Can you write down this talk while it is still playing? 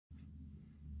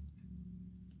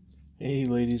Hey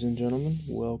ladies and gentlemen,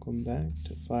 welcome back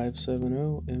to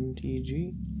 570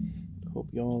 MTG. Hope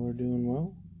y'all are doing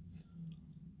well.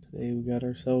 Today we got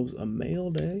ourselves a mail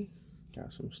day.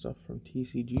 Got some stuff from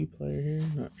TCG Player here,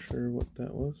 not sure what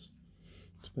that was.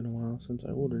 It's been a while since I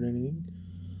ordered anything.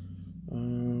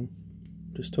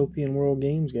 Dystopian World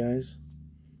Games, guys.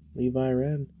 Levi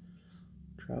Red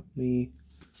dropped me,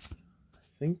 I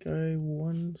think I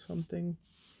won something,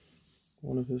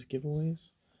 one of his giveaways.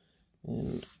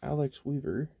 And Alex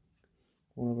Weaver,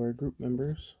 one of our group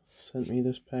members, sent me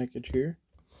this package here.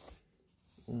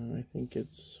 I think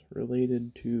it's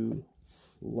related to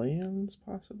lands,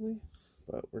 possibly,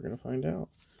 but we're going to find out.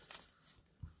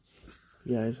 If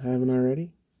you guys haven't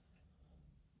already,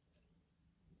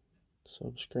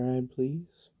 subscribe,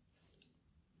 please.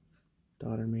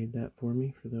 Daughter made that for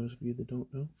me, for those of you that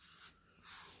don't know.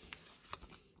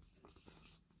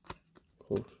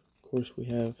 Of course, we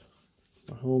have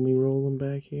my homie rolling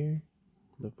back here,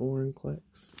 the Vorinclex.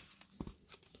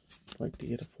 I'd like to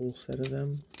get a full set of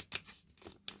them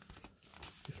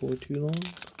before too long.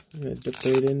 I'm going to dip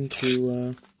right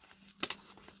into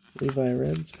Levi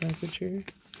Red's package here.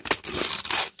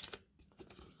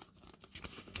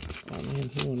 Oh man,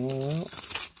 he went all out.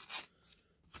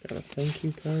 Got a thank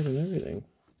you card and everything.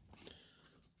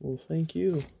 Well, thank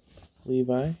you,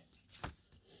 Levi.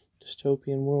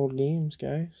 Dystopian World Games,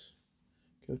 guys.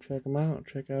 Go check him out.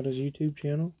 Check out his YouTube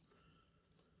channel.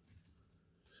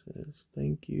 Says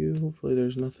thank you. Hopefully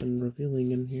there's nothing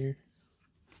revealing in here.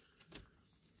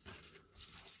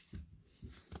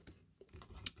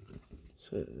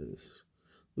 Says,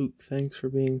 Luke, thanks for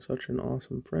being such an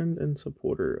awesome friend and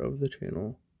supporter of the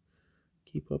channel.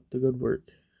 Keep up the good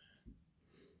work.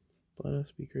 Let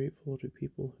us be grateful to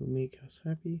people who make us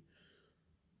happy.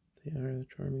 They are the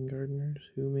charming gardeners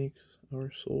who makes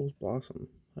our souls blossom.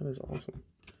 That is awesome.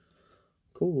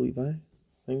 Cool, Levi.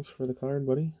 Thanks for the card,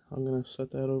 buddy. I'm going to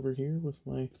set that over here with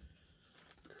my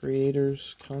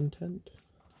creators content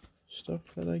stuff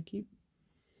that I keep.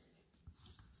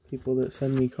 People that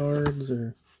send me cards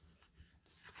or...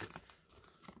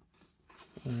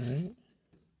 Alright.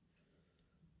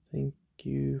 Thank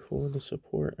you for the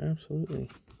support. Absolutely.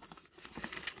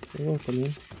 You're welcome,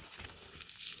 man.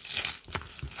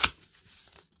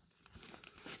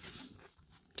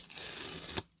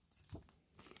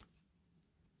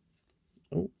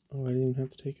 Oh, I didn't even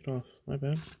have to take it off. My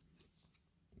bad.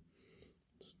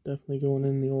 It's definitely going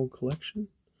in the old collection.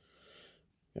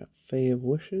 Got Fae of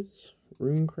Wishes,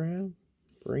 Rune Crab,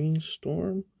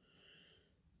 Brainstorm,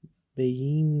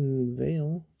 Bayeen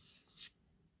Veil,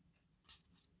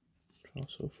 which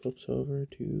also flips over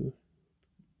to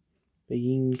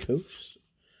Bayeen Coast,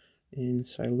 and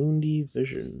Silundi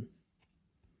Vision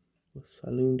with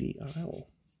Silundi Isle.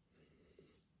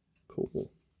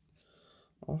 Cool.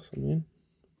 Awesome, man.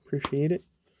 Appreciate it.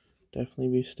 Definitely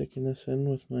be sticking this in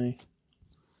with my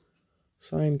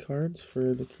signed cards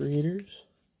for the creators.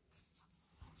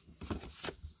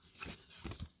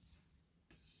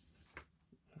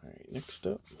 Alright, next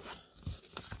up.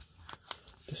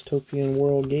 Dystopian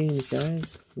World Games,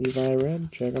 guys. Levi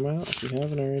Red, check them out if you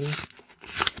haven't already.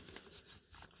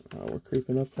 We're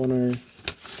creeping up on our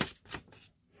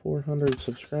 400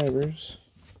 subscribers.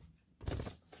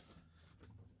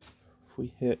 If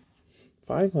we hit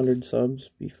 500 subs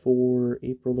before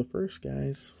April the 1st,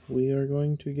 guys, we are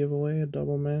going to give away a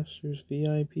Double Masters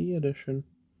VIP edition.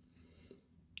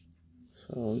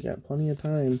 So we got plenty of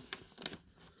time.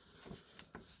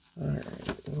 Alright,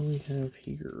 what do we have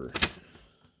here?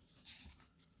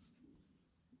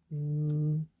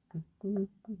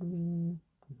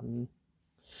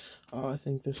 Oh, I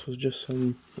think this was just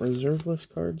some reserve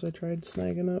list cards I tried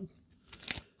snagging up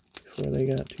before they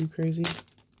got too crazy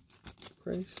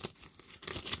priced.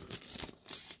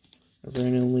 I've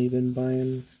randomly been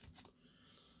buying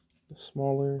the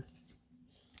smaller,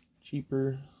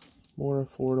 cheaper, more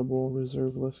affordable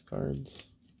reserve list cards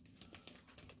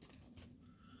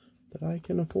that I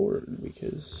can afford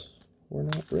because we're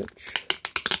not rich.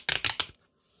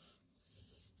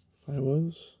 If I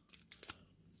was,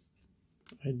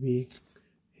 I'd be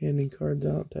handing cards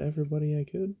out to everybody I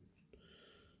could.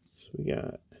 So we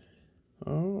got,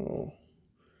 oh,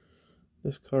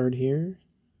 this card here.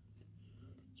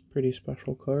 Pretty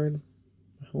special card.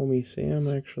 My homie Sam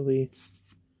actually,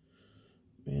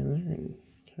 man, they're in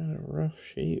kind of rough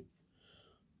shape.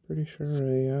 Pretty sure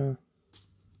I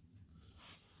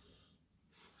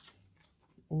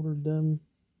ordered them.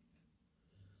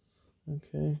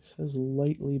 Okay, it says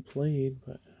lightly played,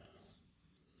 but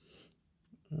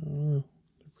I don't know.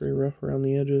 They're pretty rough around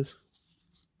the edges.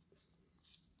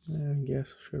 I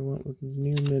guess I should have went with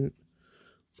near mint,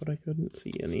 but I couldn't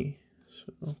see any,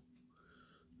 so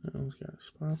That one's got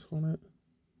spots on it.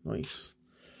 Nice.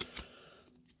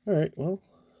 Alright, well,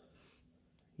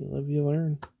 you live, you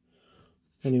learn.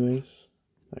 Anyways,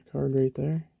 that card right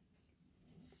there,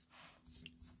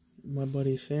 my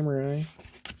buddy Samurai,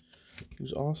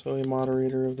 who's also a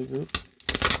moderator of the group,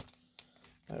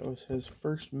 that was his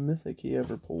first mythic he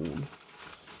ever pulled.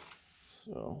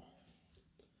 So,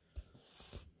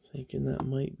 thinking that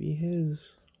might be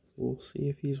his. We'll see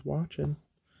if he's watching.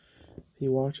 If he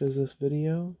watches this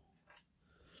video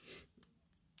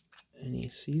and he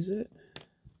sees it,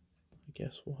 I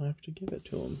guess we'll have to give it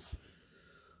to him.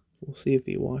 We'll see if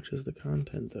he watches the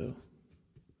content though.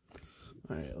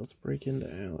 Alright, let's break into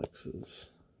Alex's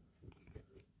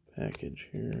package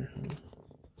here.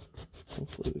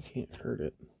 Hopefully we can't hurt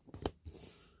it.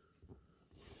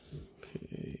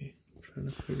 Okay, trying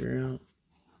to figure out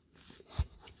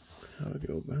how to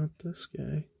go about this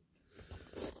guy.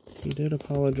 He did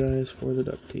apologize for the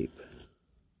duct tape.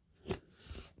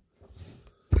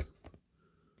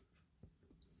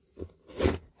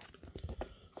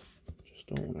 Just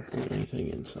don't want to hurt anything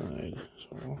inside,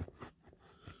 so.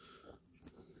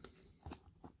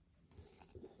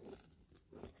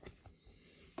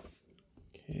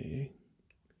 Okay.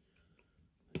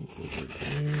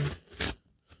 There.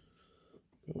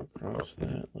 Go across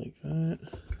that like that.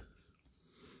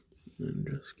 And then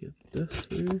just get this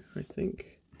here, I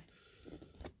think.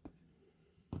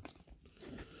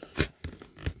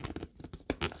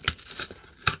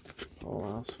 All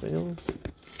else fails.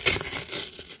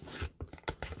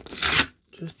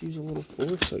 Just use a little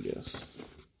force, I guess.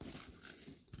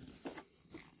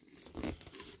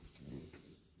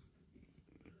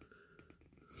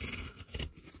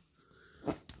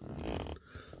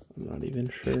 I'm not even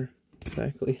sure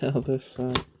exactly how this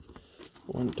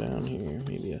went down here.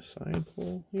 Maybe a side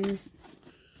pull here.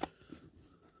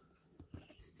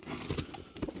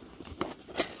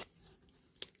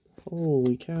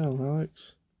 Holy cow,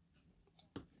 Alex.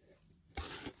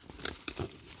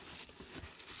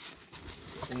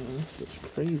 Man, this is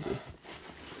crazy.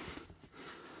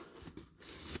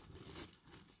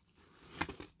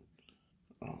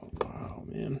 Oh, wow,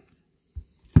 man.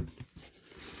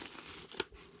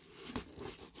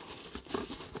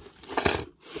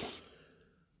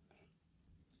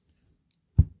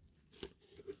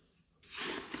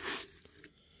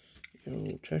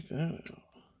 Yo, check that out.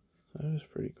 That is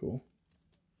pretty cool.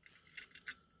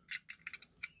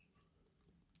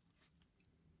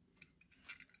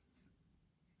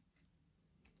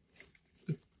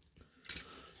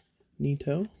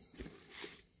 Neato.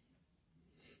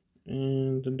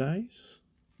 And the dice.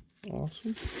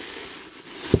 Awesome.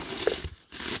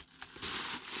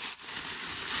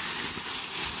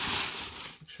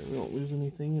 Make sure we don't lose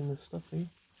anything in this stuffing.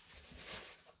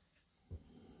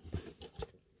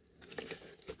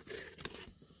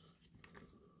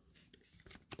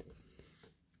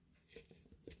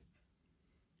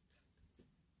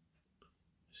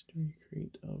 Mystery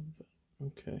crate of...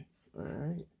 Okay.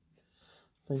 Alright.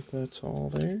 I think that's all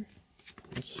there.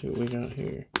 Let's see what we got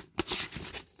here.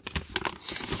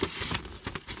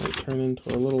 Might turn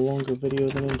into a little longer video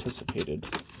than anticipated.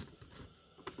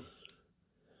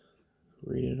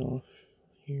 Read it off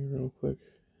here real quick.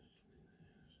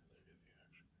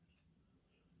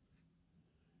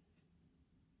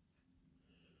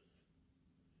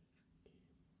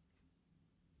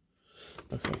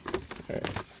 Okay,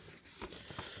 alright.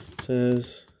 It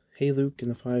says, "Hey Luke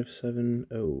and the 570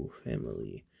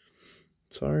 family.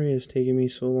 Sorry it's taken me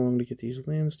so long to get these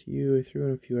lands to you. I threw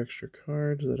in a few extra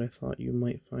cards that I thought you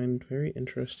might find very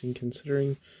interesting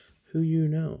considering who you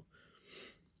know.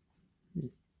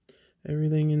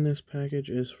 Everything in this package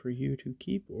is for you to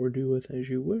keep or do with as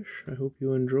you wish. I hope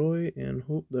you enjoy and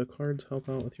hope the cards help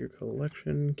out with your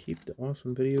collection. Keep the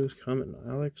awesome videos coming.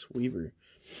 Alex Weaver."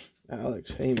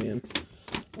 Alex, hey man.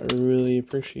 I really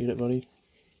appreciate it, buddy.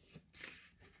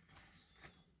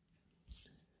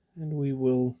 And we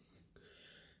will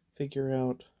figure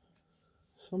out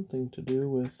something to do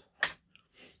with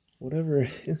whatever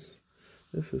it is.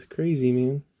 This is crazy,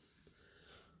 man.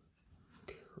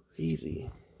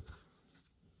 Crazy.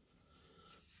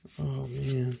 Oh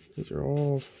man, these are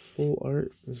all full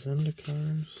art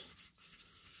Zendikars.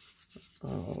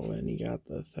 Oh, and you got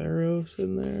the Theros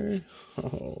in there.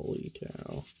 Holy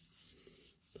cow.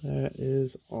 That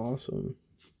is awesome.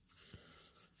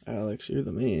 Alex, you're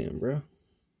the man, bro.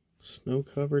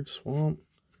 Snow-covered swamp.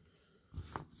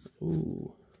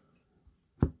 Ooh.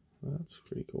 That's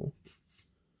pretty cool.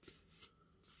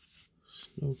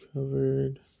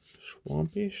 Snow-covered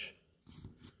swampish.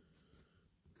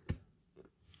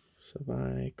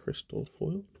 Savai crystal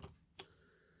foil.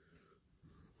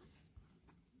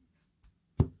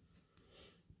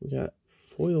 We got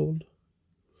foiled,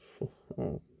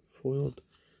 foiled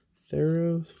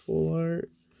Theros full art.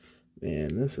 Man,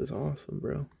 this is awesome,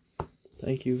 bro.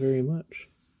 Thank you very much.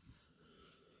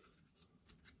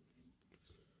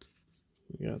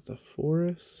 We got the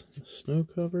forest, the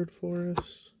snow-covered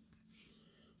forest.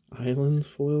 Islands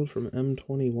foiled from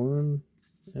M21,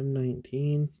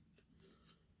 M19.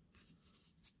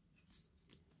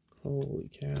 Holy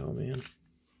cow, man.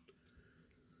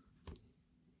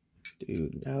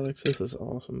 Dude, Alex, this is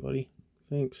awesome, buddy.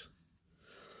 Thanks.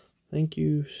 Thank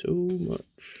you so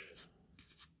much.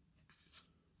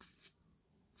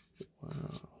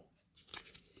 Wow.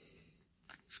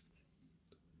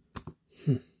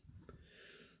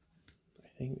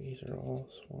 I think these are all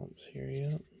swamps here,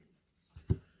 yep.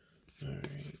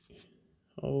 Alright.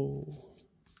 Oh,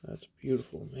 that's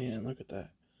beautiful, man. Look at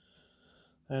that.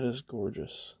 That is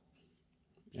gorgeous.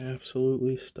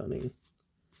 Absolutely stunning.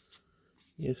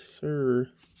 Yes, sir.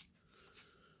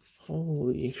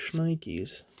 Holy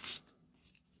shnikes.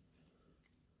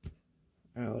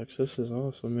 Alex, this is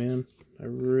awesome, man. I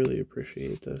really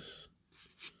appreciate this.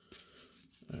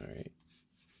 Alright.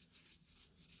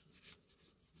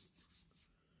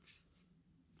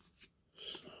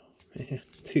 Man,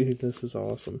 dude, this is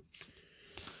awesome.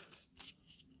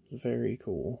 Very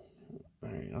cool.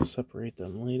 Alright, I'll separate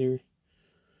them later.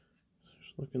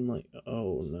 It's looking like...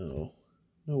 Oh, no.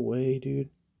 No way, dude.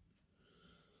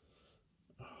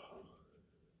 Oh,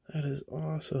 that is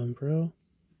awesome, bro.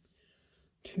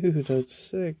 Dude, that's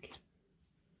sick.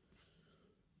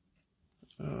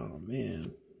 Oh,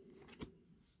 man.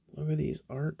 Look at these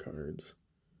art cards.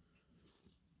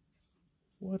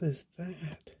 What is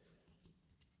that?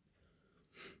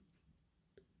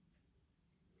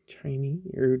 Chinese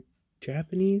or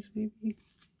Japanese, maybe?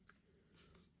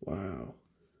 Wow.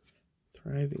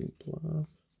 Thriving Bluff.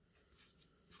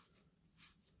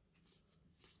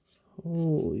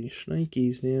 Holy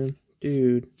shnikes, man.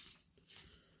 Dude.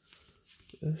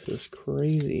 This is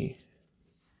crazy.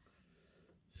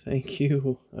 Thank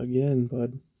you again,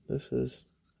 bud. This is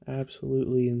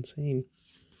absolutely insane.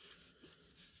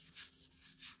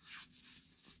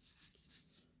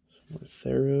 Some more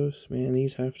Theros. Man,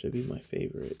 these have to be my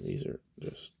favorite. These are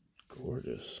just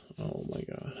gorgeous. Oh my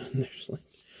god. There's like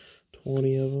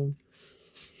 20 of them.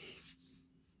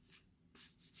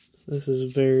 This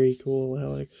is very cool,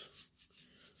 Alex.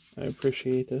 I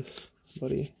appreciate this,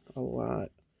 buddy, a lot.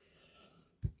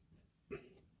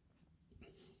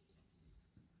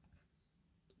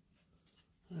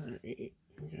 Alright,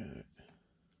 we got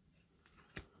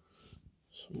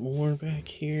some more back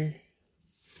here.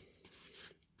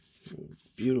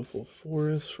 Beautiful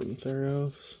forest from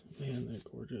Theros. Man, they're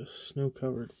gorgeous.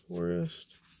 Snow-covered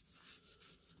forest.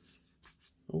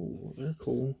 Oh, they're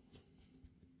cool.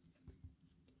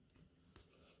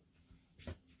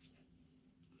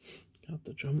 Got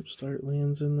the jumpstart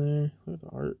lands in there. Look at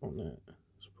the art on that.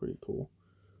 It's pretty cool.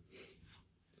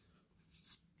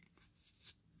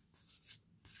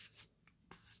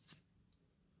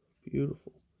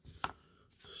 Beautiful.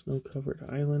 Snow-covered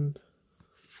island.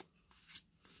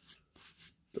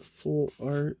 The full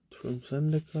art from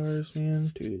Zendikars,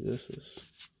 man. Dude, this is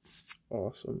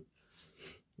awesome.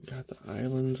 Got the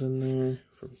islands in there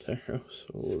from Theros.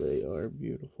 Oh, they are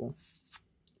beautiful.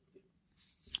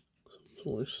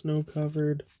 Some more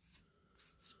snow-covered.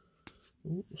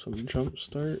 Some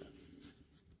jumpstart.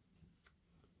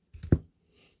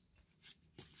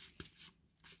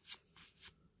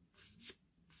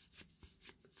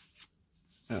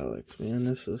 Alex, man,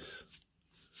 this is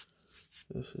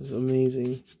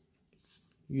amazing.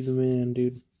 You the man,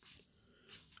 dude.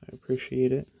 I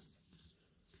appreciate it.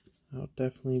 I'll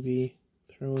definitely be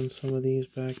throwing some of these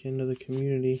back into the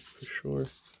community for sure.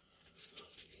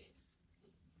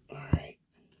 Alright,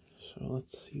 so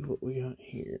let's see what we got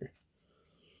here.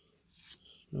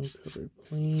 Snow-covered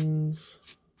plains.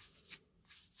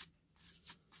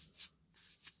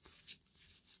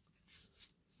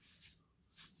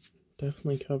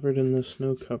 Definitely covered in the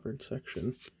snow-covered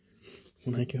section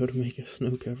when I go to make a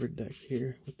snow-covered deck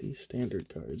here with these standard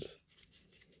cards.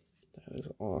 That is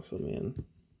awesome, man.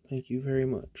 Thank you very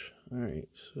much. Alright,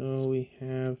 so we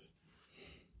have...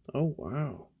 Oh,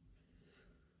 wow.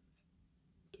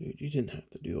 Dude, you didn't have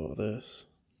to do all this.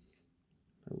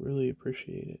 I really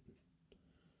appreciate it.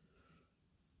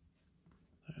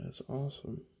 That is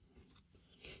awesome.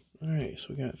 Alright, so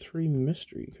we got 3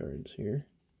 mystery cards here.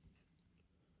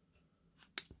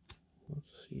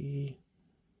 Let's see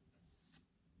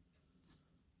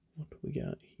what we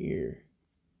got here.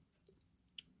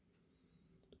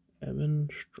 Evan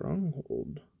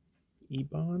Stronghold.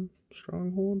 Ebon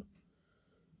Stronghold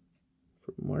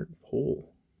from Mark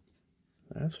Pohl.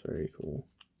 That's very cool.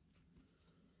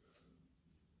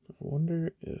 I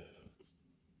wonder if...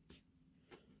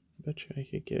 I bet you I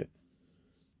could get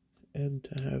Ed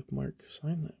to have Mark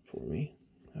sign that for me.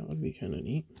 That would be kind of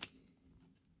neat.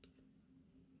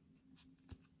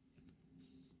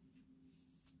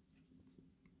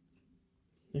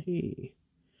 Hey,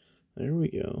 there we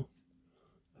go.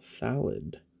 A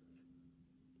Thallid.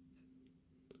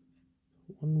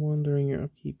 1-1 during your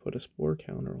upkeep, put a spore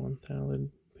counter on Thallid.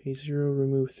 Pay 0,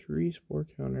 remove 3 spore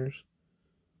counters.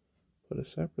 Put a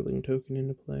sapling token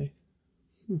into play.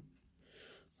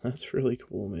 That's really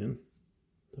cool, man.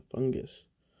 The fungus.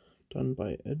 Done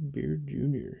by Ed Beard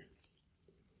Jr.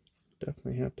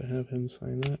 Definitely have to have him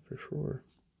sign that for sure.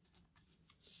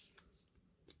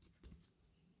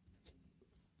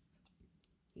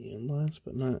 And last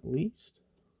but not least,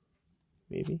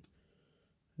 maybe,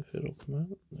 if it'll come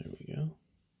out, there we go.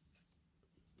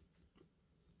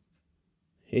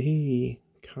 Hey,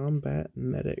 Combat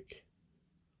Medic.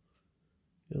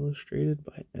 Illustrated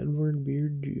by Edward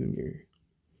Beard Jr.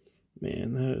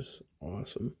 Man, that is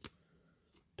awesome.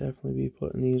 Definitely be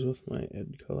putting these with my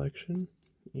Ed collection.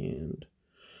 And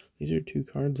these are 2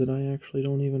 cards that I actually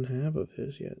don't even have of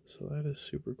his yet. So that is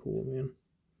super cool, man.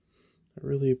 I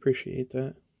really appreciate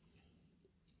that.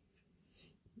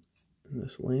 And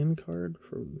this land card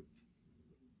from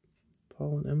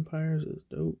Fallen Empires is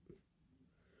dope.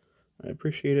 I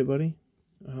appreciate it, buddy.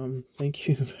 Thank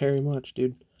you very much,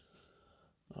 dude.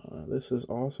 This is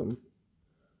awesome.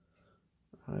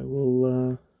 I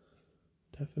will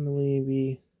definitely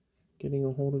be getting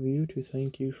a hold of you to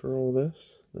thank you for all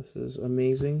this. This is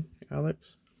amazing,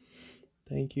 Alex.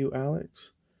 Thank you,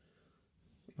 Alex.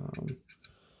 Got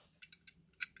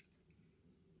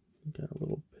a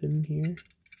little pin here.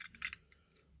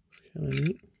 Kind of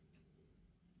neat.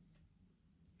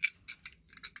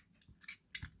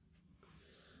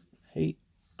 Hey,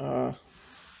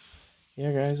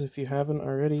 yeah, guys, if you haven't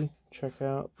already, check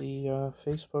out the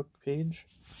Facebook page.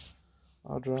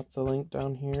 I'll drop the link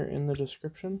down here in the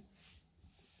description.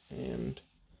 And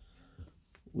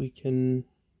we can,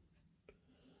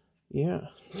 yeah,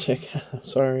 check out. I'm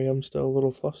sorry, I'm still a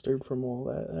little flustered from all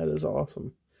that. That is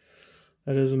awesome.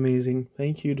 That is amazing.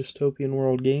 Thank you, Dystopian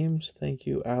World Games. Thank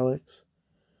you, Alex.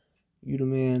 You the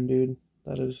man, dude.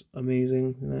 That is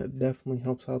amazing. And that definitely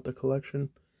helps out the collection.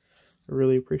 I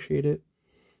really appreciate it.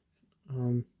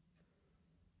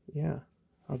 Yeah,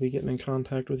 I'll be getting in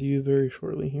contact with you very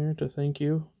shortly here to thank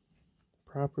you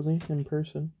properly in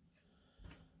person.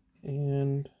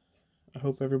 And I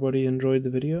hope everybody enjoyed the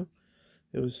video.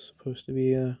 It was supposed to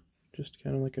be just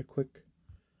kind of like a quick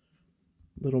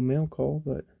little mail call,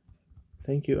 but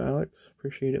thank you, Alex.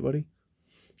 Appreciate it, buddy.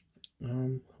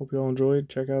 Hope you all enjoyed.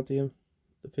 Check out the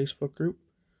Facebook group.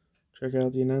 Check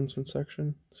out the announcement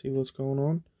section. See what's going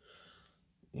on.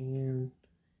 And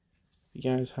if you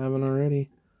guys haven't already,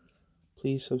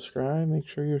 please subscribe. Make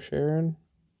sure you're sharing.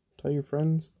 Tell your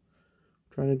friends.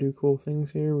 We're trying to do cool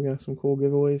things here. We got some cool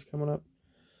giveaways coming up.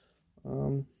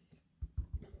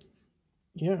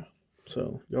 Yeah.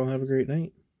 So, y'all have a great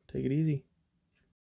night. Take it easy.